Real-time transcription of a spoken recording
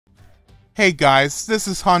Hey guys, this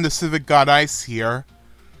is Honda Civic God Ice here,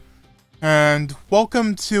 and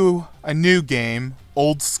welcome to a new game,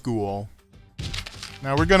 Old School.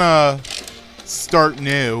 Now we're gonna start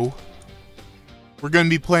new. We're gonna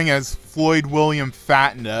be playing as Floyd William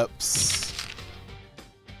Fatnips.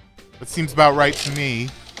 That seems about right to me.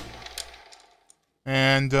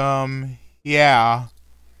 And, yeah.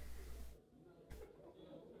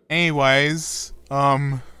 Anyways,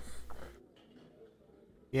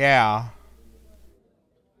 yeah.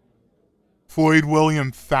 Floyd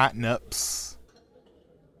William Fatnips.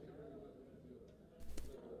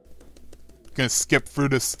 Gonna skip through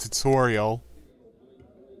this tutorial.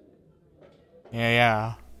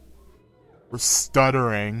 Yeah. We're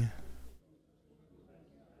stuttering.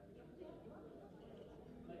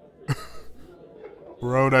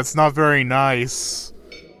 Bro, that's not very nice.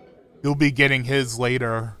 You'll be getting his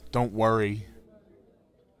later. Don't worry.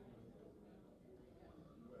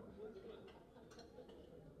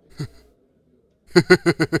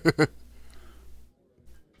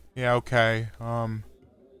 Yeah, okay.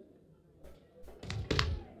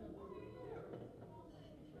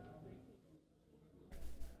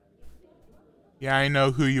 Yeah, I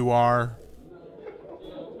know who you are.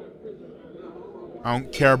 I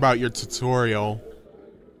don't care about your tutorial.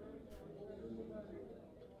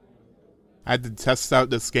 I had to test out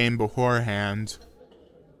this game beforehand.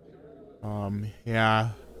 Yeah.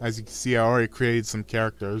 As you can see, I already created some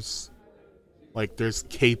characters. Like, there's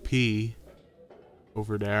KP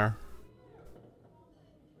over there.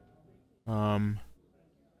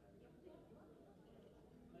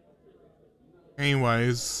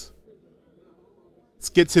 Anyways, let's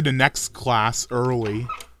get to the next class early.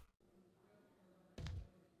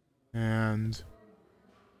 And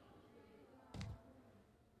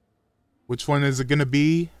which one is it gonna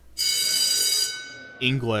be?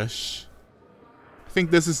 English. I think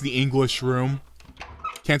this is the English room.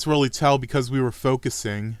 Can't really tell because we were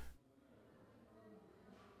focusing.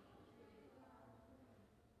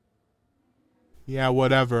 Yeah,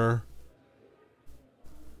 whatever.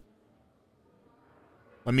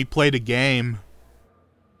 Let me play the game.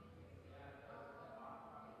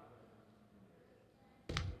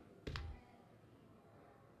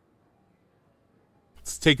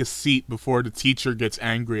 Let's take a seat before the teacher gets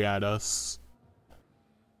angry at us.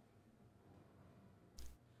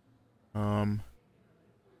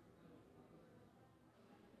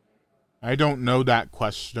 I don't know that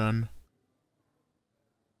question.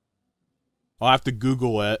 I'll have to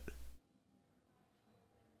Google it.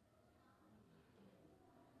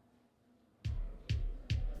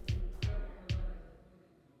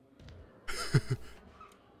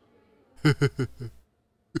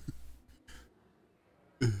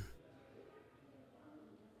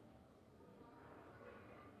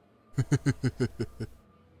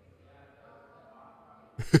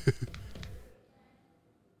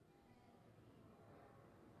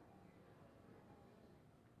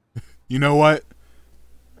 You know what?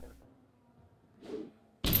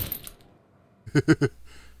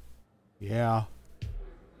 Yeah.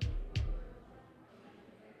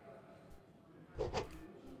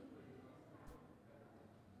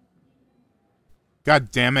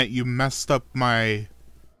 God damn it, you messed up my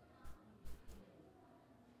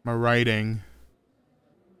writing.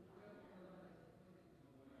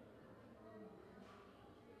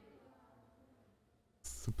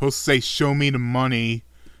 Supposed to say show me the money,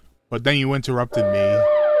 but then you interrupted me.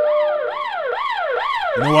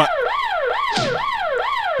 You know what? I'm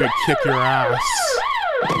gonna kick your ass.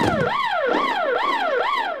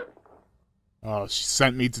 Oh, she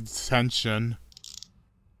sent me to detention.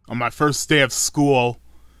 On my first day of school.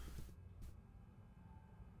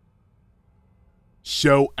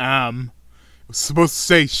 Show M. It was supposed to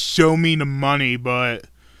say show me the money, but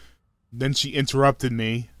then she interrupted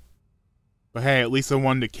me. But hey, at least I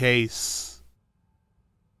won the case.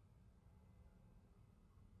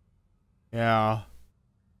 Yeah.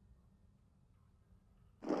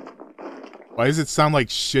 Why does it sound like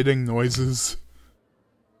shitting noises?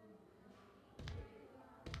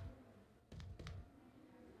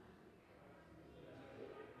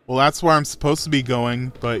 Well, that's where I'm supposed to be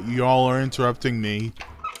going, but y'all are interrupting me.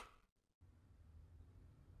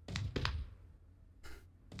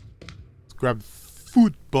 Let's grab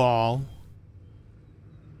football.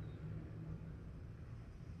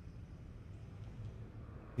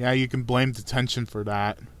 Yeah, you can blame detention for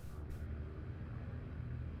that.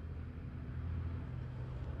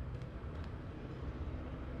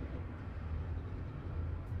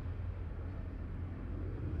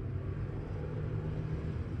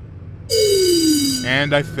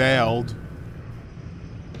 And I failed.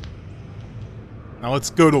 Now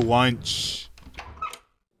let's go to lunch.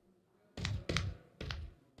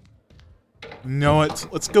 You know what?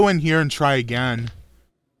 Let's go in here and try again.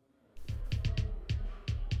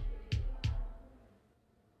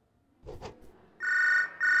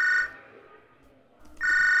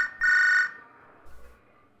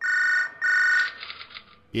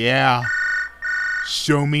 Yeah.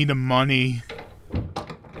 Show me the money.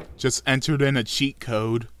 Just entered in a cheat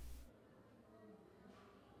code.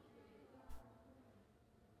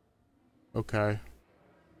 Okay.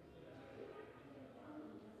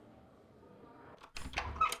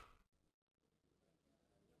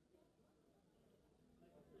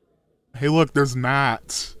 Hey look, there's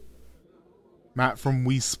Matt. Matt from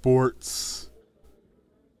Wii Sports.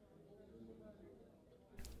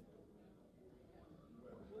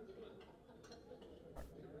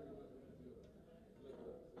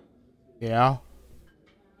 Yeah?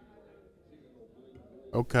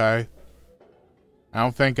 Okay. I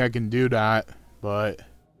don't think I can do that, but...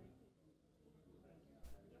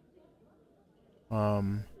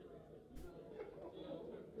 You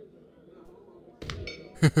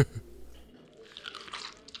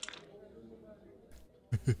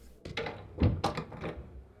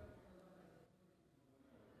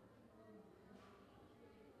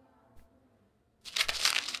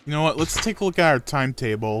know what? Let's take a look at our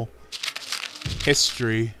timetable.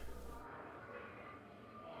 History.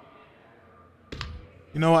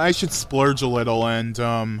 You know what? I should splurge a little and,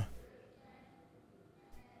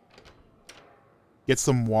 get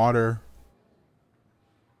some water.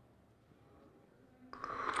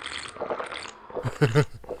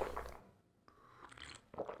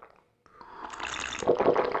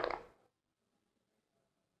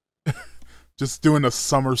 Just doing a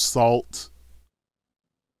somersault.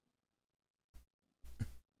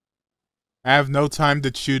 I have no time to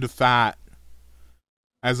chew the fat,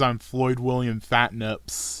 as I'm Floyd William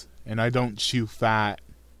Fatnips, and I don't chew fat.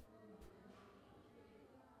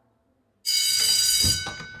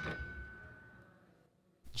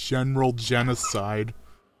 General genocide.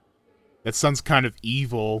 That sounds kind of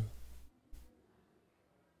evil.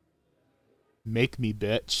 Make me,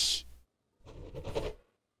 bitch.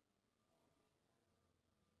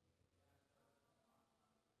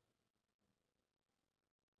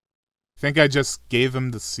 I think I just gave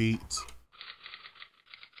him the seat.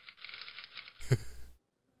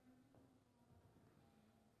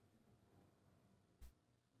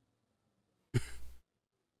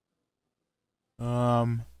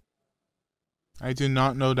 I do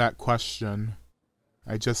not know that question.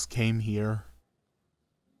 I just came here.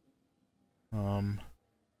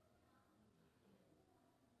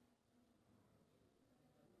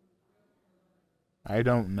 I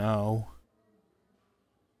don't know.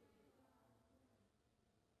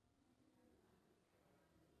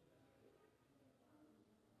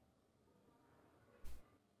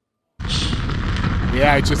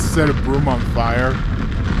 Yeah, I just set a broom on fire.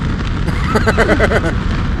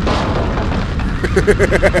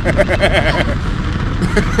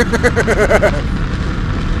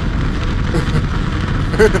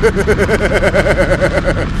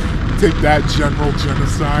 Take that, general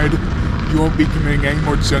genocide. You won't be committing any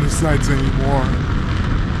more genocides anymore.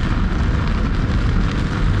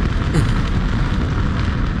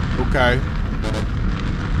 Okay.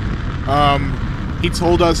 He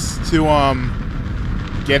told us to,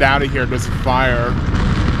 get out of here. There's a fire.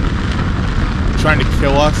 Trying to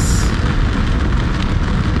kill us.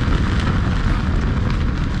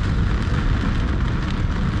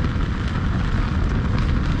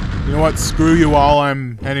 You know what? Screw you all.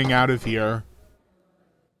 I'm heading out of here.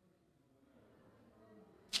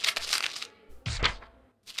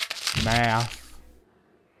 Math.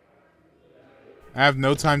 I have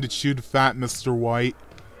no time to chew the fat, Mr. White.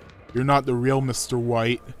 You're not the real Mr.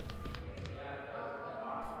 White.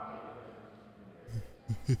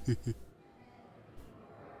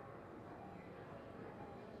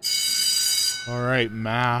 Alright,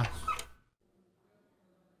 math.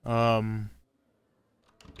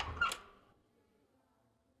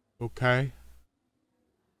 Okay.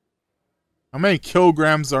 How many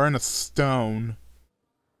kilograms are in a stone?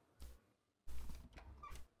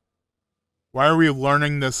 Why are we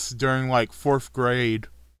learning this during, like, 4th grade?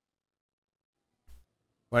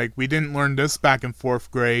 Like, we didn't learn this back in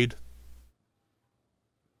 4th grade.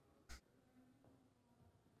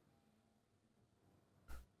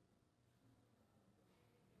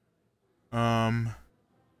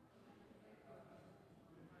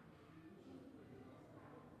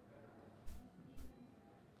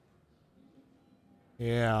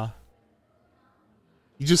 Yeah.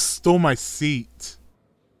 You just stole my seat.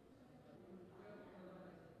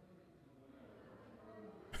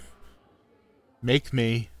 Make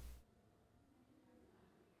me.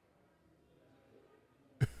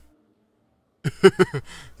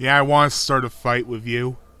 Yeah, I want to start a fight with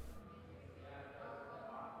you.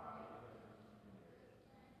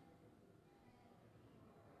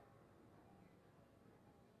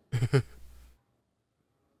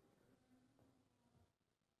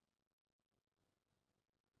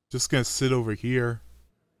 Just gonna sit over here.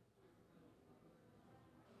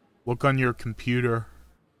 Look on your computer.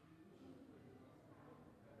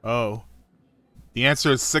 Oh. The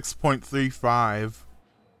answer is 6.35.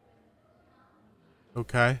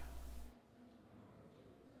 Okay.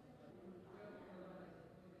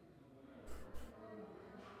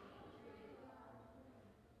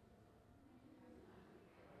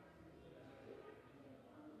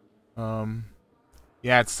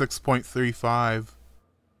 Yeah, it's 6.35.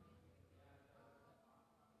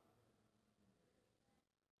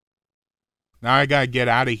 Now I gotta get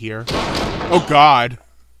out of here. Oh god.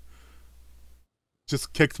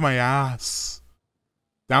 Just kicked my ass.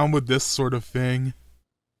 Down with this sort of thing.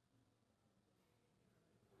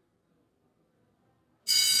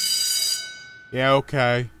 Yeah,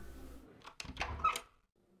 okay.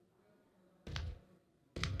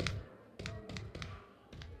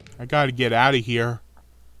 I gotta get out of here.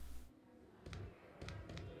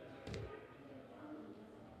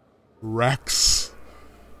 Rex.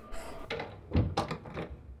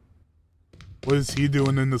 What is he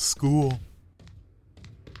doing in the school?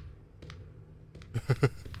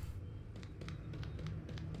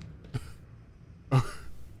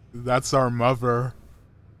 That's our mother.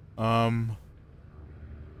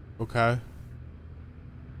 Okay.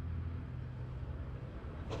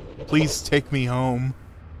 Please take me home.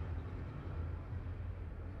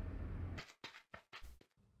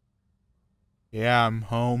 Yeah, I'm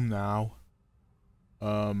home now.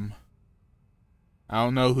 I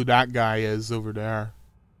don't know who that guy is over there.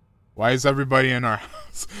 Why is everybody in our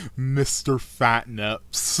house Mr.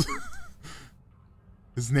 Fatnips?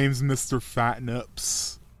 His name's Mr.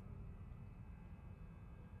 Fatnips.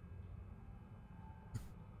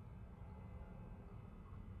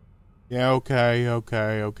 Yeah, okay,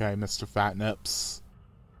 Mr. Fatnips.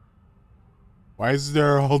 Why is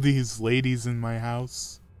there all these ladies in my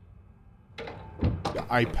house? The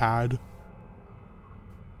iPad.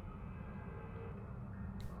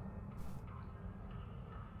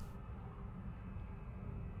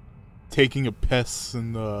 Taking a piss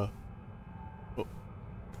in the... Oh.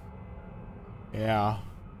 Yeah.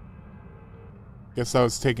 Guess I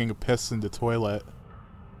was taking a piss in the toilet.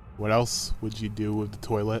 What else would you do with the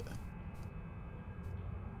toilet?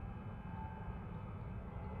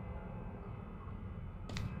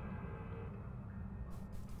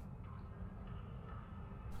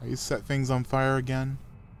 How you set things on fire again?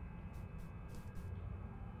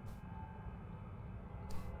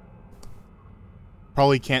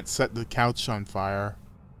 Probably can't set the couch on fire.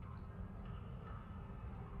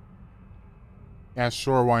 Yeah,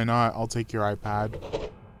 sure, why not? I'll take your iPad.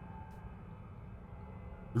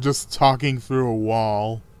 We're just talking through a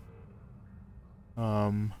wall.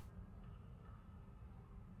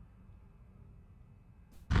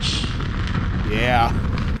 Yeah.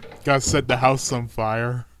 Gotta set the house on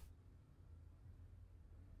fire.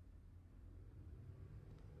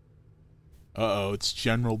 Uh-oh, it's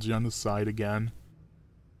general genocide again.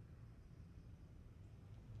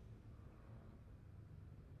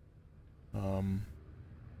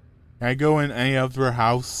 Can I go in any other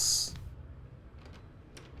house?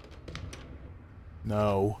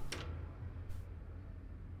 No.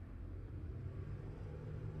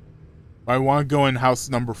 I want to go in house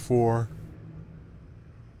number 4.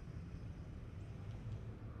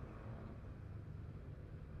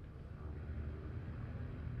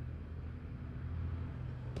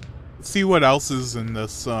 Let's see what else is in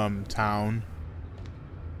this, town.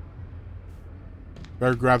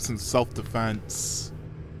 Better grab some self-defense.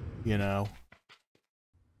 You know.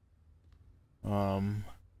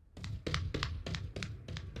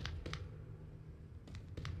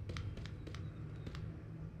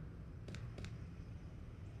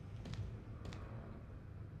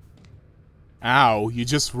 Ow, you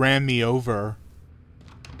just ran me over.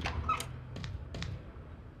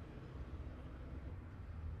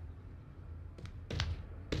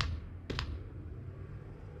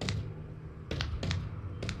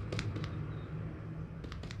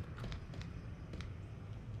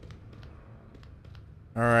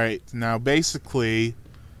 Alright, now basically,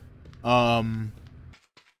 Mrs.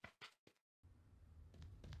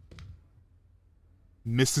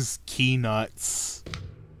 Keynuts.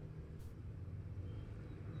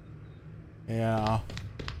 Yeah.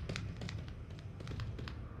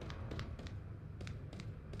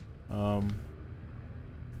 Um...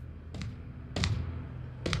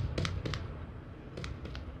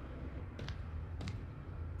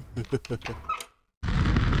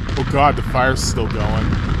 Oh god, the fire's still going.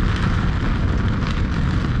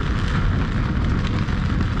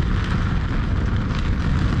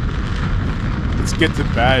 Let's get to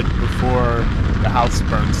bed before the house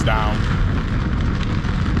burns down.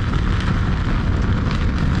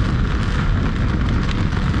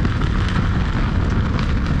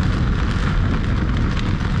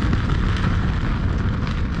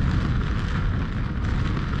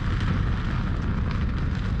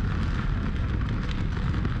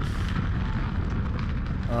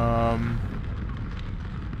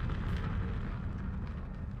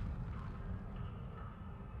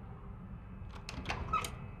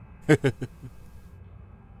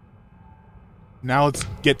 Now let's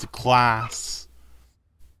get to class.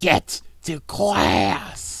 Get to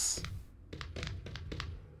class!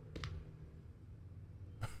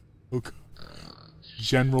 Okay.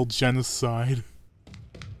 General genocide.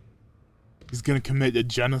 He's gonna commit a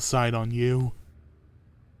genocide on you.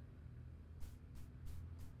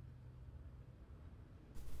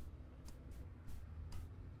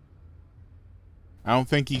 I don't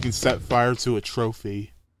think he can set fire to a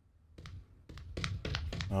trophy.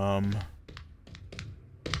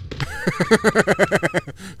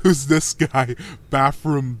 Who's this guy?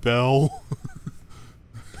 Bathroom Bill?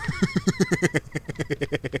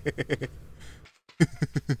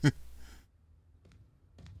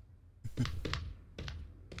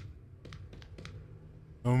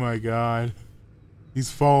 Oh my god.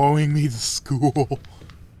 He's following me to school.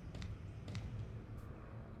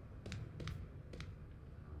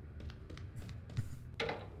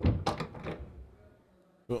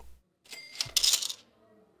 Oh.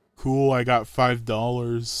 Cool, I got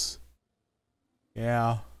 $5.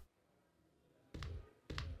 Yeah.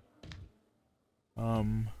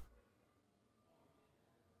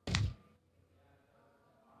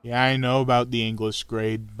 Yeah, I know about the English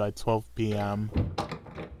grade by 12 p.m.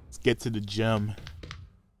 Let's get to the gym.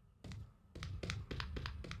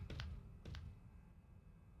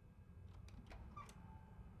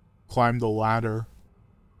 Climb the ladder.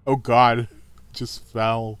 Oh god, just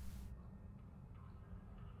fell.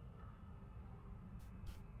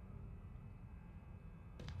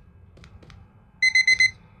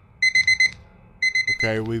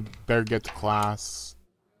 Okay, we better get to class.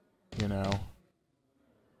 You know.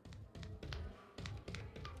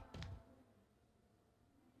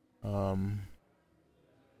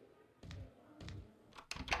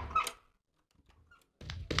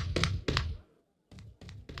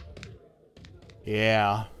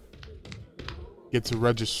 Yeah. Get to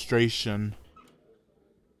registration.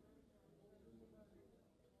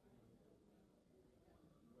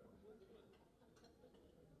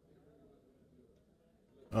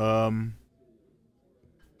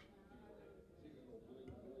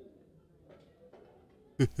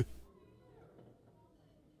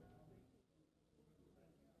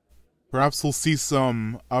 Perhaps we'll see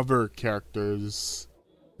some other characters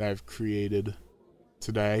that I've created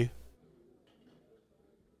today.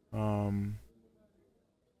 Oh.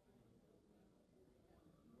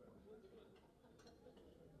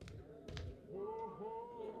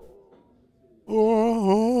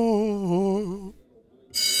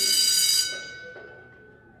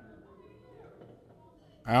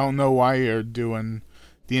 I don't know why you're doing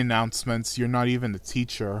the announcements. You're not even the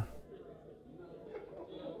teacher.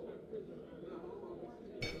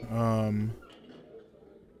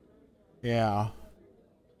 Yeah.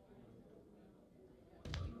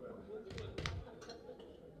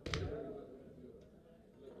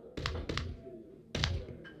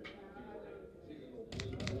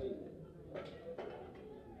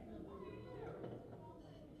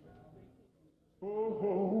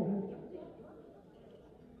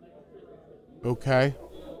 Okay.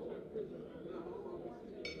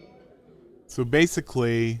 So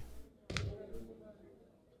basically...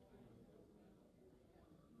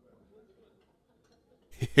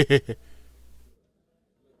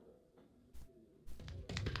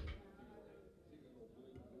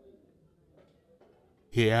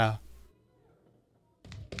 Yeah.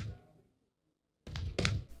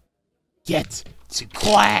 Get to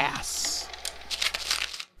class!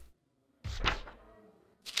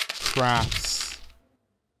 Crafts.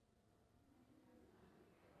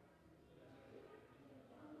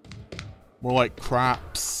 More like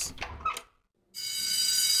craps.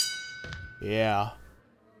 Yeah.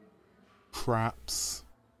 Craps.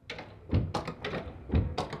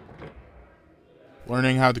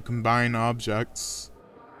 Learning how to combine objects.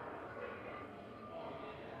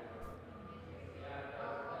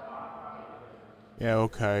 Yeah,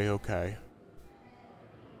 okay, okay.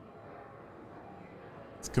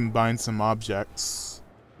 Let's combine some objects.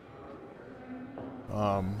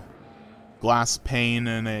 Glass pane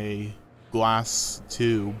and a glass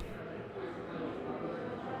tube.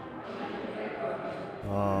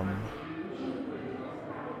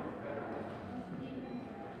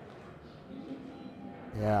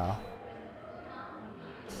 Yeah.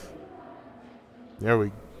 There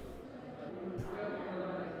we...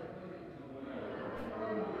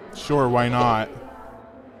 Sure, why not?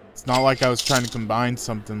 It's not like I was trying to combine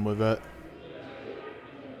something with it.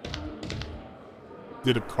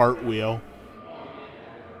 Did a cartwheel.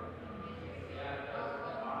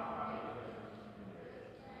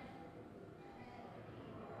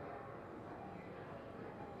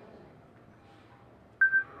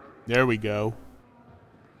 There we go.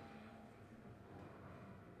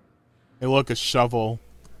 Hey, look, a shovel.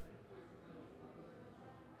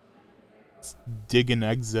 Let's dig an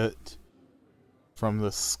exit from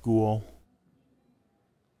the school.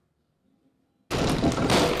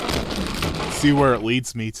 See where it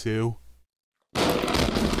leads me to.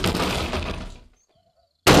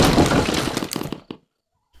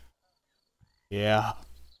 Yeah.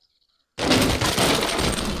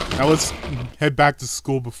 Now let's head back to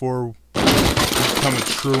school before we become a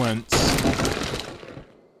truant.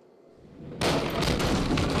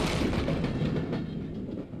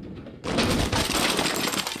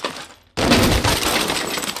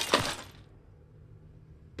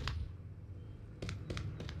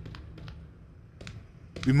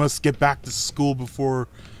 We must get back to school before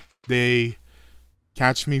they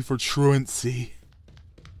catch me for truancy.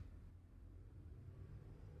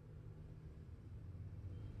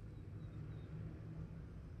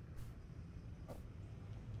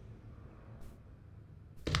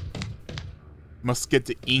 Must get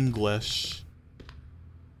to English.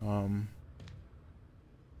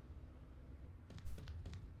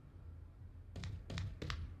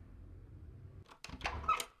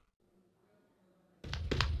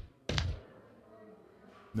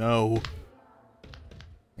 No.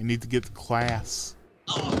 I need to get to class.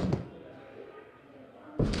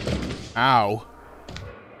 Ow.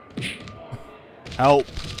 Help.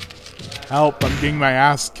 Help, I'm getting my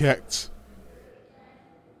ass kicked.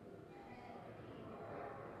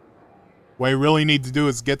 What I really need to do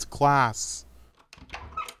is get to class.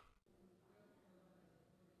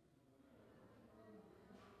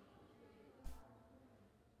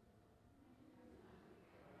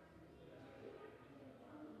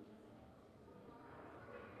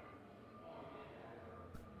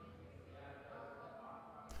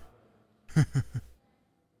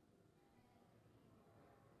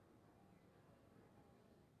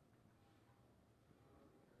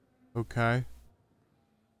 Okay.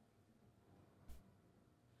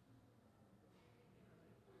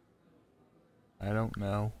 I don't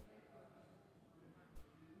know.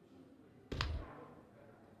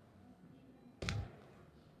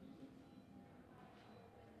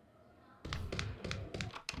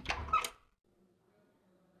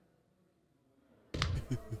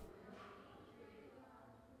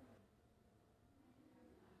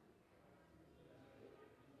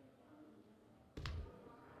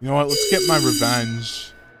 You know what? Let's get my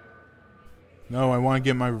revenge. No, I want to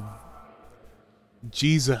get my...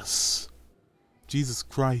 Jesus. Jesus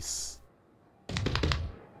Christ.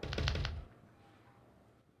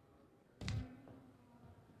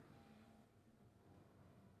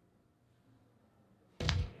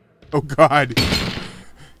 Oh God.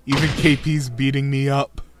 Even KP's beating me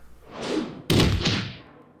up.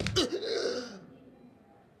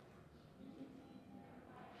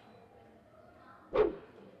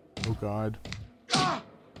 Oh God.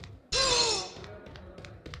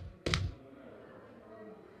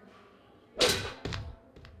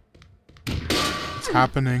 What's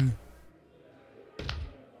happening?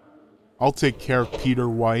 I'll take care of Peter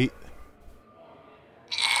White.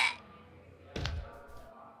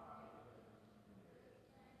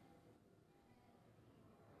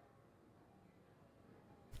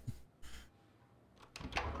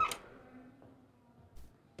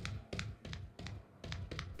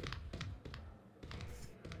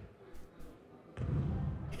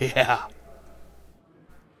 Yeah.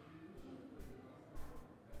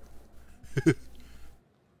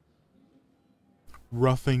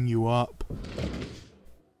 Roughing you up.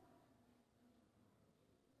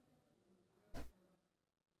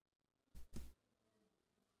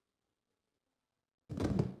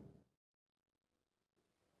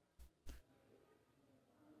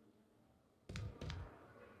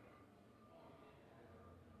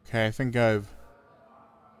 Okay, I think I've...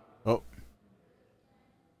 Oh.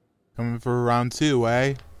 Coming for round 2,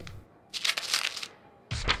 eh?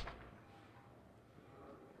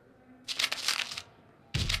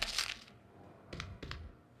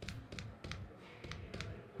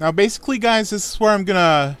 Now, basically, guys, this is where I'm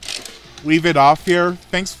gonna leave it off here.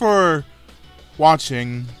 Thanks for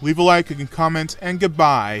watching. Leave a like, a comment, and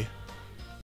goodbye.